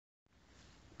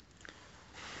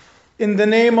In the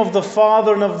name of the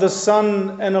Father, and of the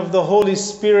Son, and of the Holy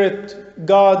Spirit,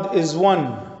 God is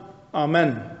one.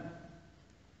 Amen.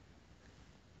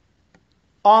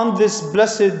 On this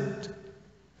blessed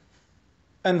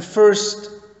and first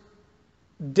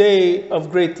day of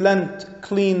Great Lent,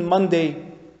 Clean Monday,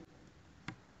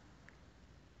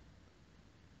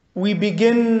 we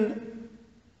begin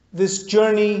this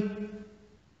journey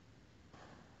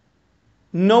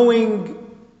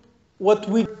knowing what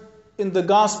we in the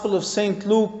Gospel of St.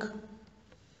 Luke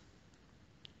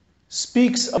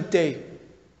speaks of day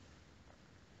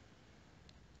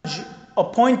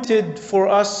appointed for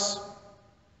us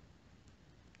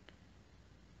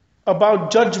about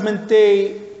Judgment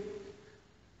Day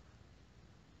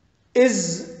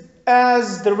is,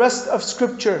 as the rest of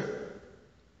Scripture,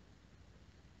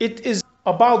 it is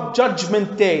about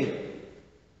Judgment Day.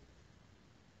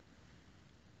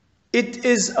 It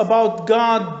is about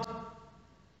God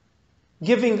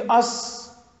giving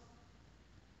us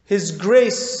His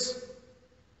grace.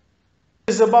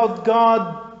 It is about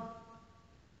God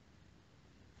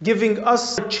giving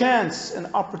us a chance, an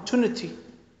opportunity.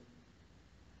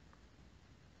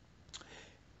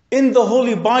 In the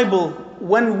Holy Bible,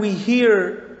 when we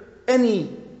hear any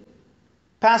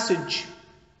passage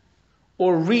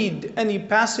or read any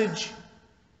passage,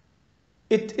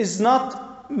 it is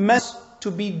not meant to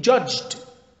be judged.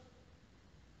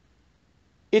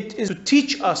 It is to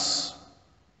teach us.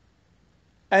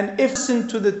 And if we listen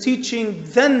to the teaching,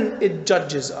 then it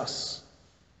judges us.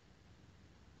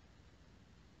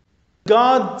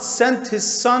 God sent His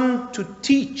Son to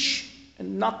teach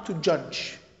and not to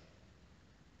judge.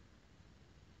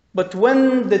 But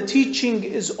when the teaching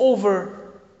is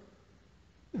over,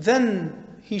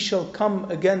 then He shall come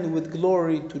again with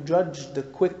glory to judge the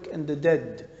quick and the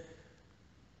dead,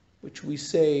 which we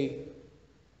say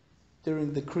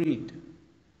during the Creed.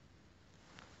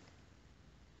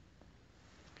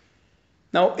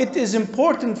 Now, it is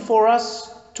important for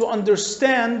us to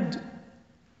understand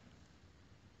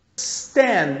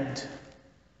stand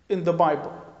in the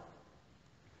Bible.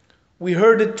 We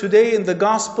heard it today in the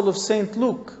Gospel of St.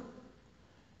 Luke,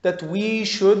 that we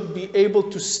should be able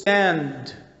to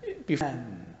stand before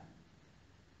Him,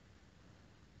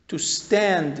 to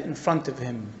stand in front of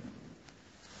Him.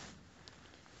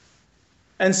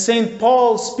 And St.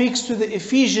 Paul speaks to the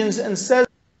Ephesians and says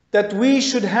that we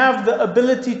should have the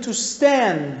ability to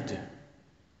stand.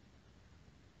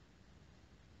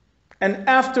 And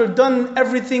after done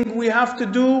everything we have to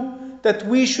do, that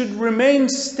we should remain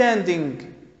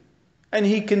standing. And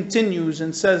he continues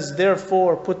and says,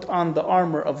 therefore, put on the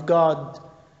armor of God,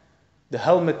 the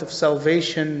helmet of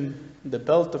salvation, the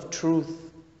belt of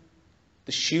truth,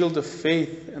 the shield of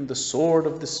faith, and the sword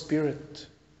of the Spirit.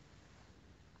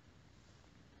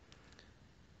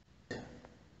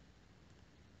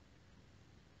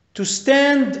 To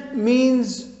stand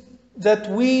means that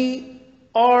we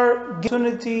are given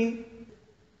opportunity,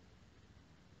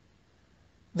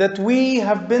 that we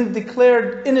have been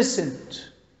declared innocent.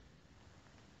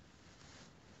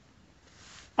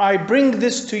 I bring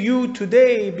this to you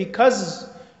today because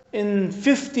in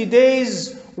 50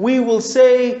 days we will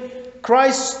say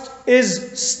Christ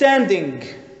is standing.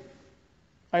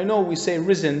 I know we say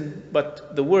risen,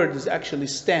 but the word is actually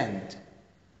stand.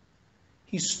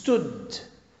 He stood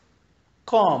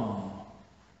calm.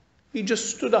 He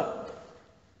just stood up.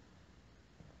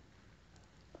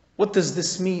 What does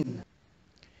this mean?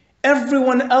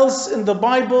 Everyone else in the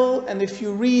Bible, and if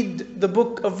you read the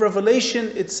book of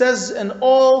Revelation, it says, and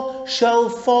all shall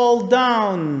fall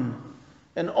down,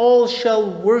 and all shall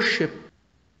worship.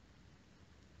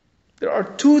 There are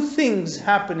two things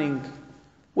happening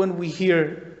when we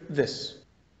hear this.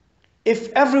 If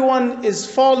everyone is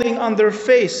falling on their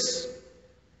face,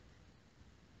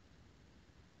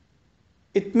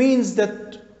 it means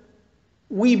that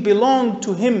we belong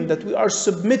to Him, that we are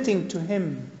submitting to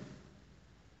Him.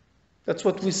 That's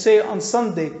what we say on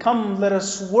Sunday. Come, let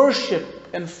us worship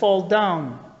and fall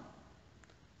down.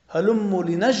 هَلُمُّ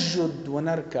لِنَسْجُدْ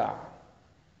وَنَرْكَعْ.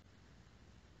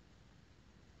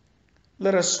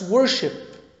 Let us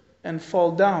worship and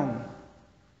fall down.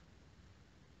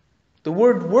 The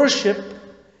word worship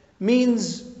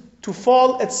means to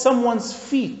fall at someone's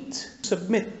feet,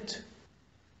 submit.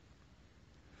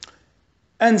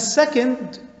 And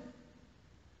second,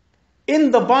 in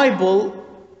the Bible,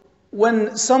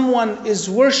 when someone is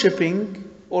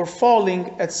worshiping or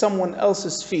falling at someone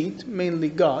else's feet, mainly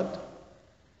God,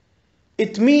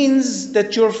 it means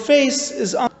that your face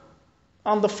is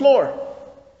on the floor.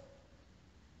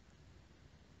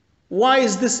 Why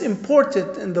is this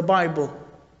important in the Bible?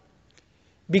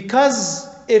 Because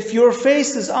if your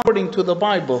face is according to the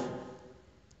Bible,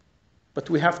 But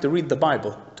we have to read the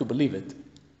Bible to believe it.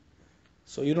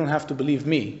 So you don't have to believe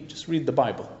me, just read the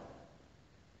Bible.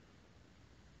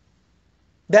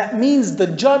 That means the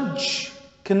judge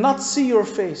cannot see your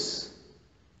face.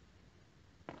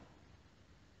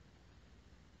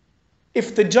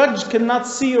 If the judge cannot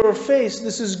see your face,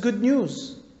 this is good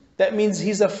news. That means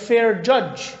he's a fair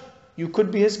judge. You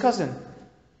could be his cousin.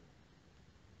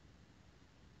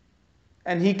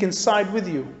 And he can side with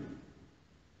you.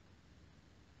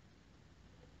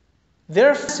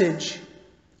 Their message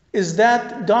is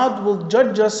that God will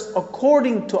judge us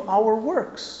according to our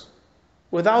works,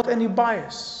 without any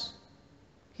bias.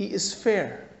 He is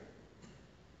fair.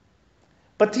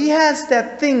 But he has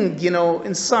that thing,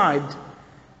 inside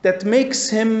that makes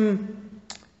him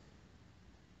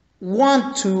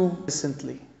want to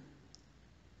innocently.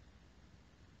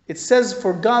 It says,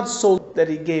 for God so that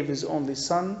he gave his only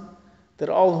Son, that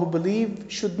all who believe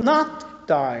should not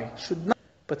die,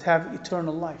 but have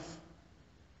eternal life.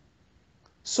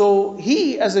 So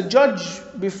he, as a judge,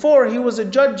 before he was a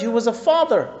judge, he was a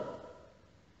father.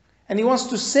 And he wants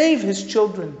to save his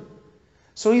children.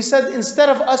 So he said, instead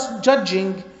of us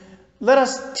judging, let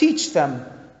us teach them.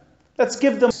 Let's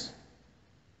give them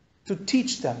to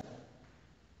teach them.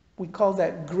 We call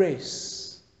that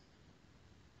grace.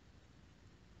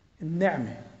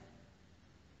 Ni'mah.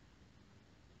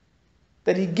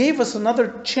 That he gave us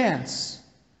another chance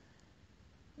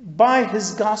by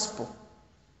his gospel.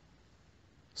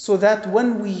 So that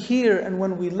when we hear and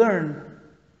when we learn,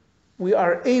 we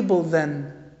are able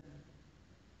then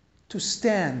to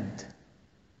stand.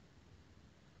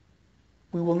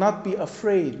 We will not be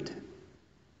afraid.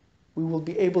 We will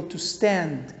be able to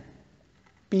stand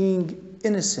being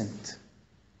innocent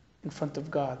in front of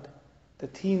God.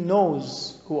 That he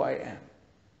knows who I am.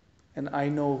 And I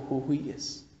know who he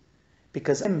is.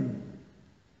 Because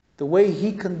the way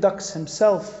he conducts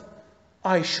himself,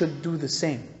 I should do the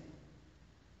same.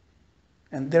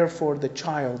 And therefore the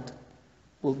child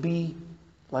will be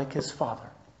like his father.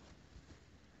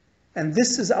 And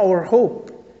this is our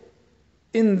hope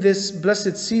in this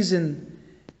blessed season,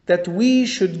 that we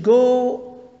should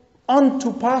go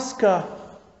unto Pascha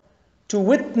to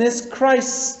witness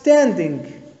Christ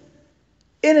standing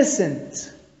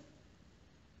innocent.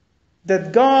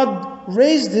 That God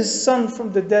raised his Son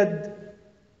from the dead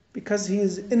because he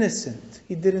is innocent.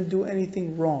 He didn't do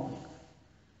anything wrong.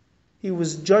 He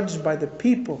was judged by the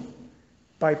people,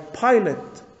 by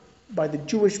Pilate, by the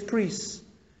Jewish priests.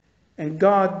 And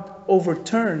God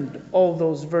overturned all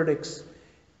those verdicts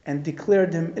and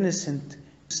declared him innocent.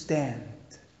 Stand.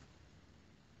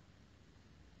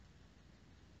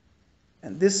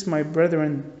 And this, my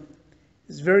brethren,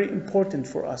 is very important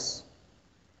for us.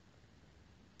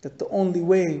 That the only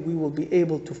way we will be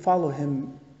able to follow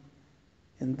him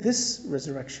in this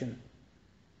resurrection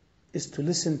is to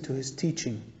listen to his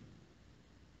teaching,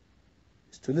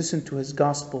 is to listen to his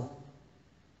gospel,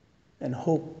 and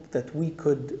hope that we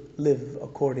could live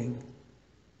according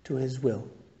to his will.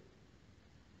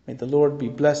 May the Lord be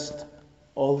blessed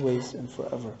always and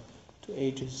forever, to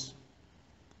ages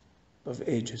of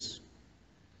ages.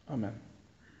 Amen.